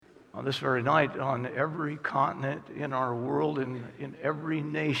on this very night, on every continent in our world, in every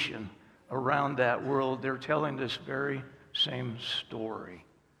nation around that world, they're telling this very same story.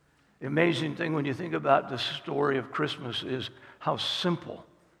 The amazing thing when you think about the story of Christmas is how simple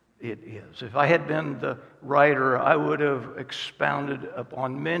it is. If I had been the writer, I would have expounded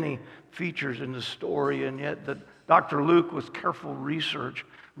upon many features in the story, and yet Dr. Luke, with careful research,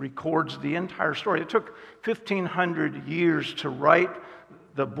 records the entire story. It took 1,500 years to write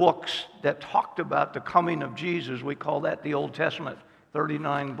the books that talked about the coming of Jesus. We call that the Old Testament,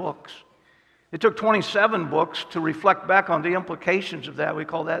 39 books. It took 27 books to reflect back on the implications of that. We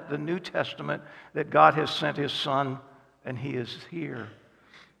call that the New Testament, that God has sent His Son and He is here.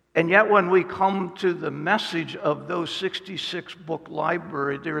 And yet when we come to the message of those 66-book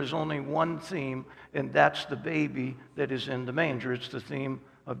library, there is only one theme, and that's the baby that is in the manger. It's the theme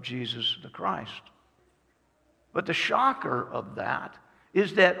of Jesus the Christ. But the shocker of that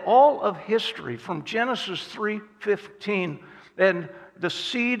is that all of history, from Genesis 3:15, and the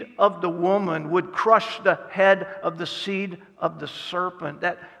seed of the woman would crush the head of the seed of the serpent,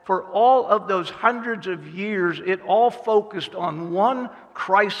 that for all of those hundreds of years, it all focused on one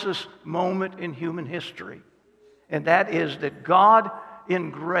crisis moment in human history. And that is that God, in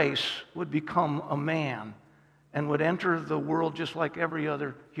grace, would become a man and would enter the world just like every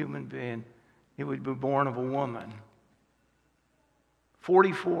other human being. He would be born of a woman.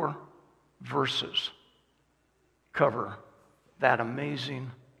 44 verses cover that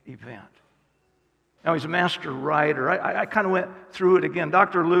amazing event. Now, he's a master writer. I kind of went through it again.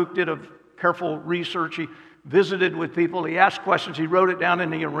 Dr. Luke did a careful research. He visited with people. He asked questions. He wrote it down,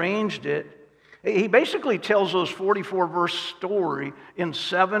 and he arranged it. He basically tells those 44-verse story in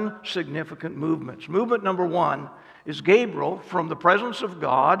 7 significant movements. Movement number 1 is Gabriel, from the presence of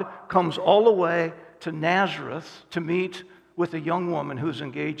God, comes all the way to Nazareth to meet with a young woman who's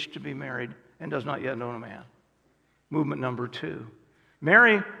engaged to be married and does not yet know a man. Movement number 2.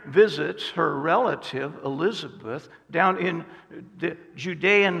 Mary visits her relative Elizabeth down in the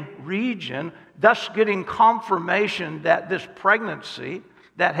Judean region, thus getting confirmation that this pregnancy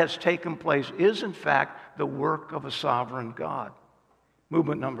that has taken place is in fact the work of a sovereign God.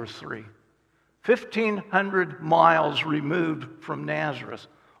 Movement number 3. 1,500 miles removed from Nazareth,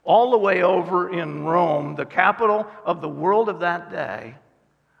 all the way over in Rome, the capital of the world of that day,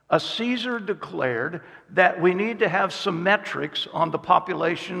 a Caesar declared that we need to have some metrics on the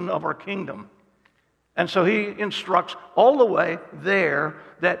population of our kingdom. And so he instructs all the way there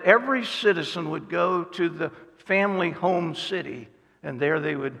that every citizen would go to the family home city, and there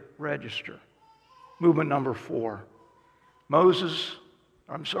they would register. Movement number 4.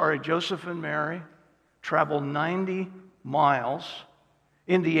 Joseph and Mary traveled 90 miles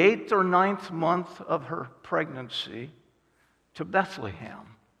in the 8th or 9th month of her pregnancy to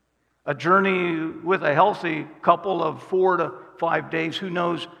Bethlehem. A journey with a healthy couple of 4 to 5 days. Who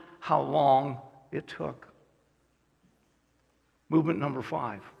knows how long it took. Movement number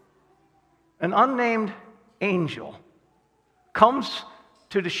 5. An unnamed angel comes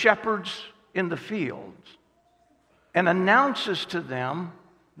to the shepherds in the fields and announces to them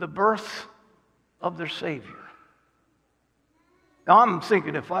the birth of their Savior. Now, I'm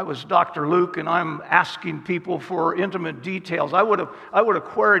thinking if I was Dr. Luke and I'm asking people for intimate details, I would have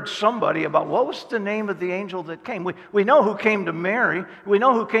queried somebody about what was the name of the angel that came. We know who came to Mary. We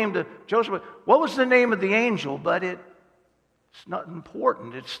know who came to Joseph. But what was the name of the angel? But it's not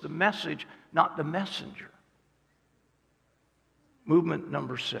important. It's the message, not the messenger. Movement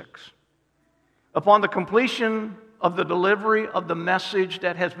number 6. Upon the completion of the delivery of the message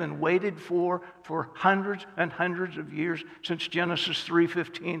that has been waited for hundreds and hundreds of years, since Genesis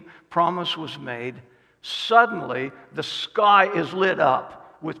 3:15, promise was made, suddenly the sky is lit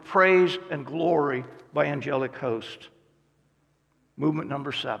up with praise and glory by angelic host. Movement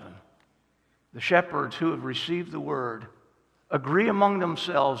number 7. The shepherds who have received the word agree among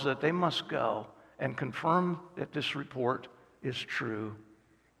themselves that they must go and confirm that this report is true.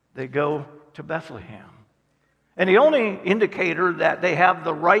 They go to Bethlehem. And the only indicator that they have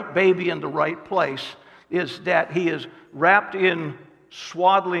the right baby in the right place is that he is wrapped in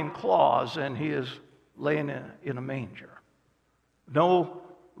swaddling cloths and he is laying in a manger. No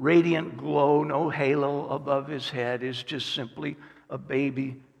radiant glow, no halo above his head. It's just simply a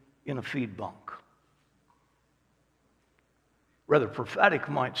baby in a feed bunk. Rather prophetic,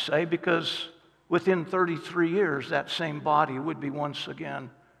 might say, because within 33 years, that same body would be once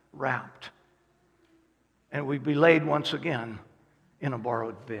again wrapped. And we'd be laid once again in a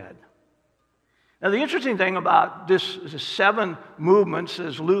borrowed bed. Now, the interesting thing about this 7 movements,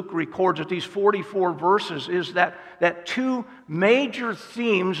 as Luke records it, these 44 verses, is that 2 major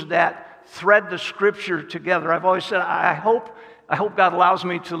themes that thread the Scripture together. I've always said, I hope God allows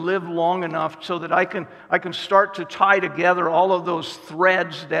me to live long enough so that I can start to tie together all of those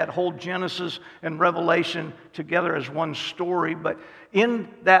threads that hold Genesis and Revelation together as one story. But in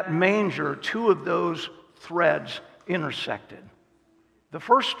that manger, 2 of those threads intersected. The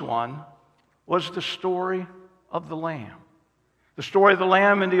first one was the story of the Lamb. The story of the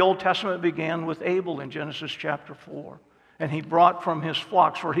Lamb in the Old Testament began with Abel in Genesis chapter 4. And he brought from his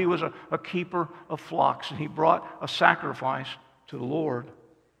flocks, for he was a keeper of flocks, and he brought a sacrifice to the Lord.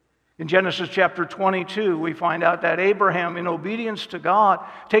 In Genesis chapter 22, we find out that Abraham, in obedience to God,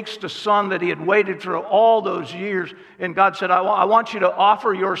 takes the son that he had waited for all those years, and God said, I want you to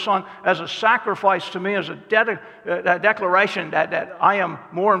offer your son as a sacrifice to me, as a declaration that I am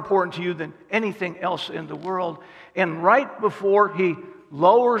more important to you than anything else in the world. And right before he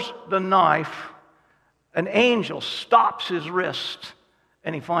lowers the knife, an angel stops his wrist,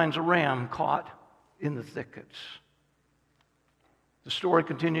 and he finds a ram caught in the thickets. The story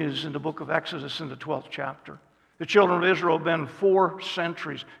continues in the book of Exodus in the 12th chapter. The children of Israel have been 4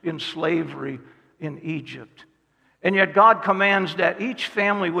 centuries in slavery in Egypt. And yet God commands that each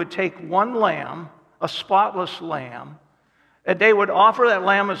family would take 1 lamb, a spotless lamb, and they would offer that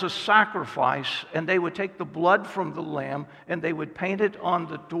lamb as a sacrifice, and they would take the blood from the lamb, and they would paint it on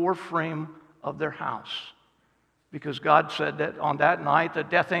the door frame of their house. Because God said that on that night, the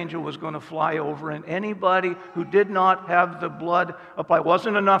death angel was going to fly over, and anybody who did not have the blood applied, it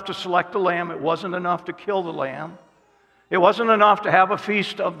wasn't enough to select the lamb, it wasn't enough to kill the lamb, it wasn't enough to have a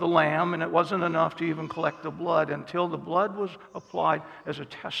feast of the lamb, and it wasn't enough to even collect the blood until the blood was applied as a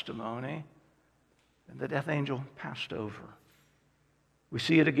testimony, and the death angel passed over. We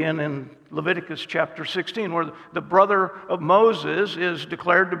see it again in Leviticus chapter 16, where the brother of Moses is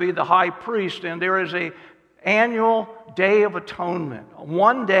declared to be the high priest, and there is an annual day of atonement.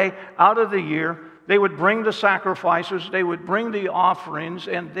 1 day out of the year, they would bring the sacrifices, they would bring the offerings,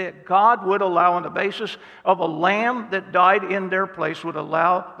 and that God would allow, on the basis of a lamb that died in their place, would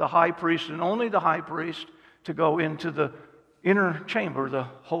allow the high priest, and only the high priest, to go into the inner chamber, the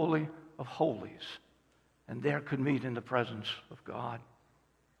Holy of Holies, and there could meet in the presence of God.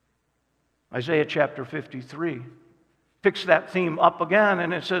 Isaiah chapter 53 picks that theme up again,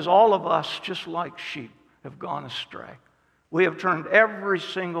 and it says, all of us, just like sheep, have gone astray. We have turned every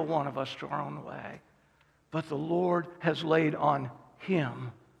single one of us to our own way. But the Lord has laid on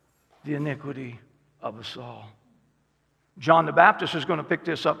him the iniquity of us all. John the Baptist is going to pick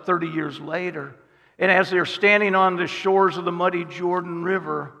this up 30 years later. And as they're standing on the shores of the muddy Jordan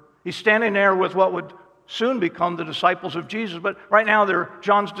River, he's standing there with what would soon become the disciples of Jesus. But right now they're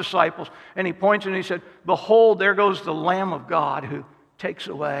John's disciples. And he points and he said, behold, there goes the Lamb of God who takes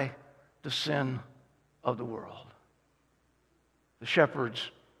away the sin of the world. The shepherds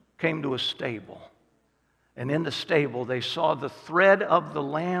came to a stable, and in the stable they saw the thread of the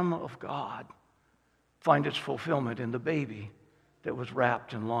Lamb of God find its fulfillment in the baby that was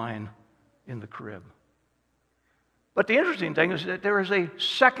wrapped and lying in the crib. But the interesting thing is that there is a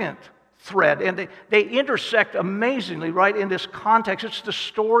second thread, and they intersect amazingly right in this context. It's the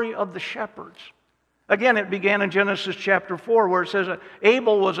story of the shepherds. Again, it began in Genesis chapter 4, where it says that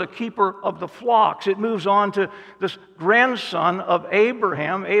Abel was a keeper of the flocks. It moves on to this grandson of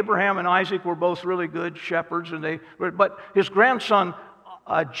Abraham. Abraham and Isaac were both really good shepherds, but his grandson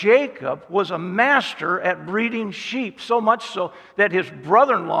Jacob was a master at breeding sheep, so much so that his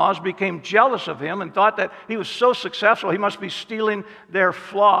brother-in-laws became jealous of him and thought that he was so successful, he must be stealing their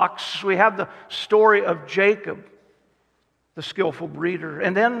flocks. We have the story of Jacob, the skillful breeder.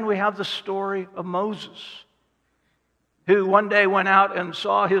 And then we have the story of Moses, who one day went out and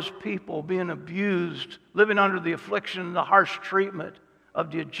saw his people being abused, living under the affliction, the harsh treatment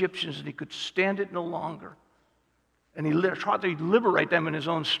of the Egyptians, and he could stand it no longer. And he tried to liberate them in his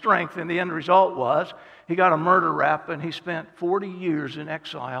own strength, and the end result was he got a murder rap, and he spent 40 years in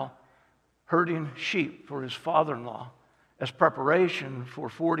exile herding sheep for his father-in-law as preparation for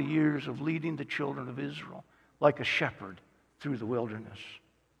 40 years of leading the children of Israel like a shepherd through the wilderness.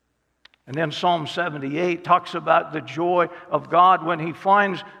 And then Psalm 78 talks about the joy of God when he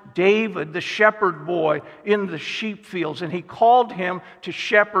finds David, the shepherd boy, in the sheep fields, and he called him to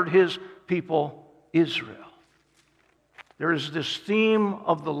shepherd his people Israel. There is this theme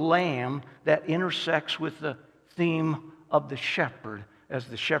of the lamb that intersects with the theme of the shepherd as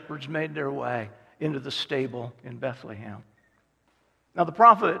the shepherds made their way into the stable in Bethlehem. Now, the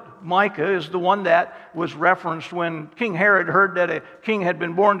prophet Micah is the one that was referenced when King Herod heard that a king had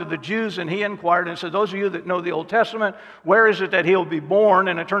been born to the Jews, and he inquired and said, those of you that know the Old Testament, where is it that he'll be born?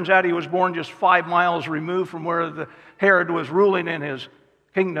 And it turns out he was born just 5 miles removed from where Herod was ruling in his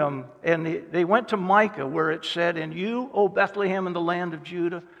kingdom. And they went to Micah, where it said, and you, O Bethlehem in the land of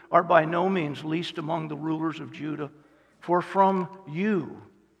Judah, are by no means least among the rulers of Judah, for from you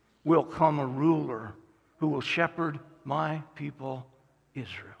will come a ruler who will shepherd my people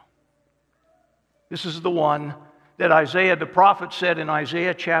Israel. This is the one that Isaiah the prophet said in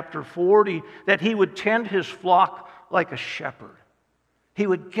Isaiah chapter 40, that he would tend his flock like a shepherd. He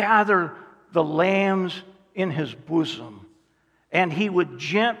would gather the lambs in his bosom, and he would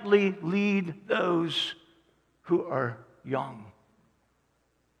gently lead those who are young.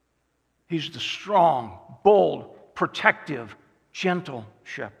 He's the strong, bold, protective, gentle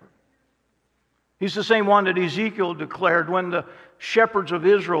shepherd. He's the same one that Ezekiel declared when the shepherds of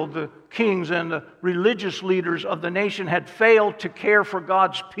Israel, the kings and the religious leaders of the nation, had failed to care for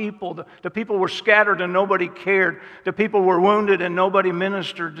God's people. The people were scattered and nobody cared. The people were wounded and nobody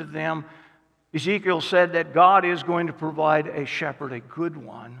ministered to them. Ezekiel said that God is going to provide a shepherd, a good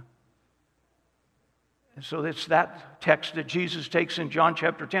one. And so it's that text that Jesus takes in John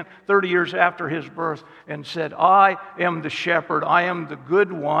chapter 10, 30 years after his birth, and said, I am the shepherd, I am the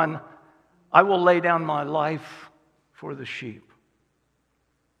good one. I will lay down my life for the sheep.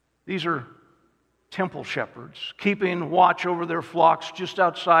 These are temple shepherds, keeping watch over their flocks just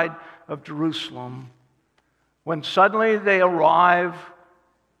outside of Jerusalem. When suddenly they arrive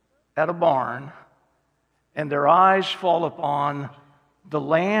at a barn, and their eyes fall upon the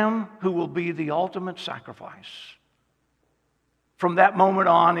Lamb who will be the ultimate sacrifice. From that moment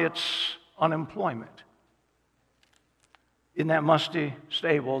on, it's unemployment. In that musty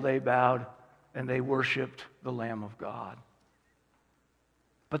stable, they bowed and they worshiped the Lamb of God.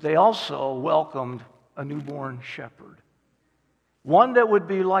 But they also welcomed a newborn shepherd, one that would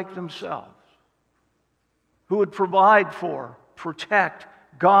be like themselves, who would provide for, protect,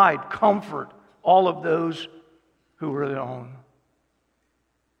 guide, comfort all of those who were their own.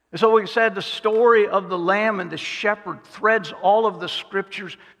 And so we said the story of the Lamb and the shepherd threads all of the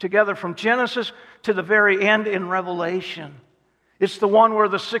scriptures together from Genesis to the very end in Revelation. It's the one where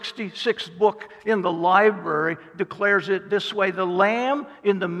the 66th book in the library declares it this way: the Lamb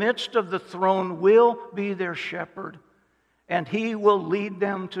in the midst of the throne will be their shepherd, and he will lead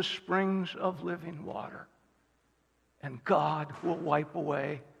them to springs of living water. And God will wipe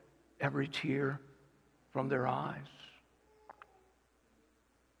away every tear from their eyes.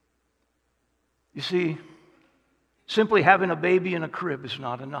 You see, simply having a baby in a crib is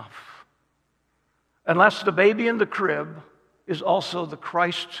not enough, unless the baby in the crib is also the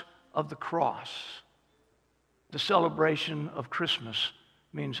Christ of the cross. The celebration of Christmas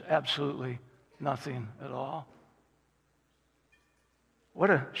means absolutely nothing at all.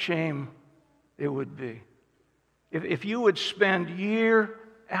 What a shame it would be if you would spend year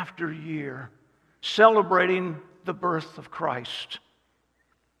after year celebrating the birth of Christ,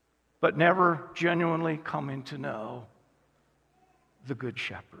 but never genuinely coming to know the Good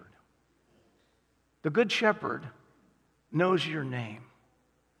Shepherd. The Good Shepherd knows your name.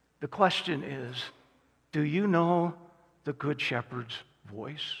 The question is, do you know the Good Shepherd's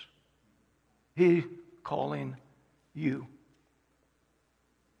voice? He calling you.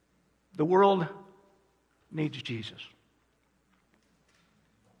 The world needs Jesus.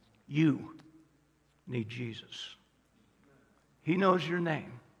 You need Jesus. He knows your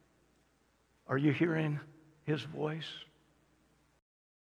name. Are you hearing his voice?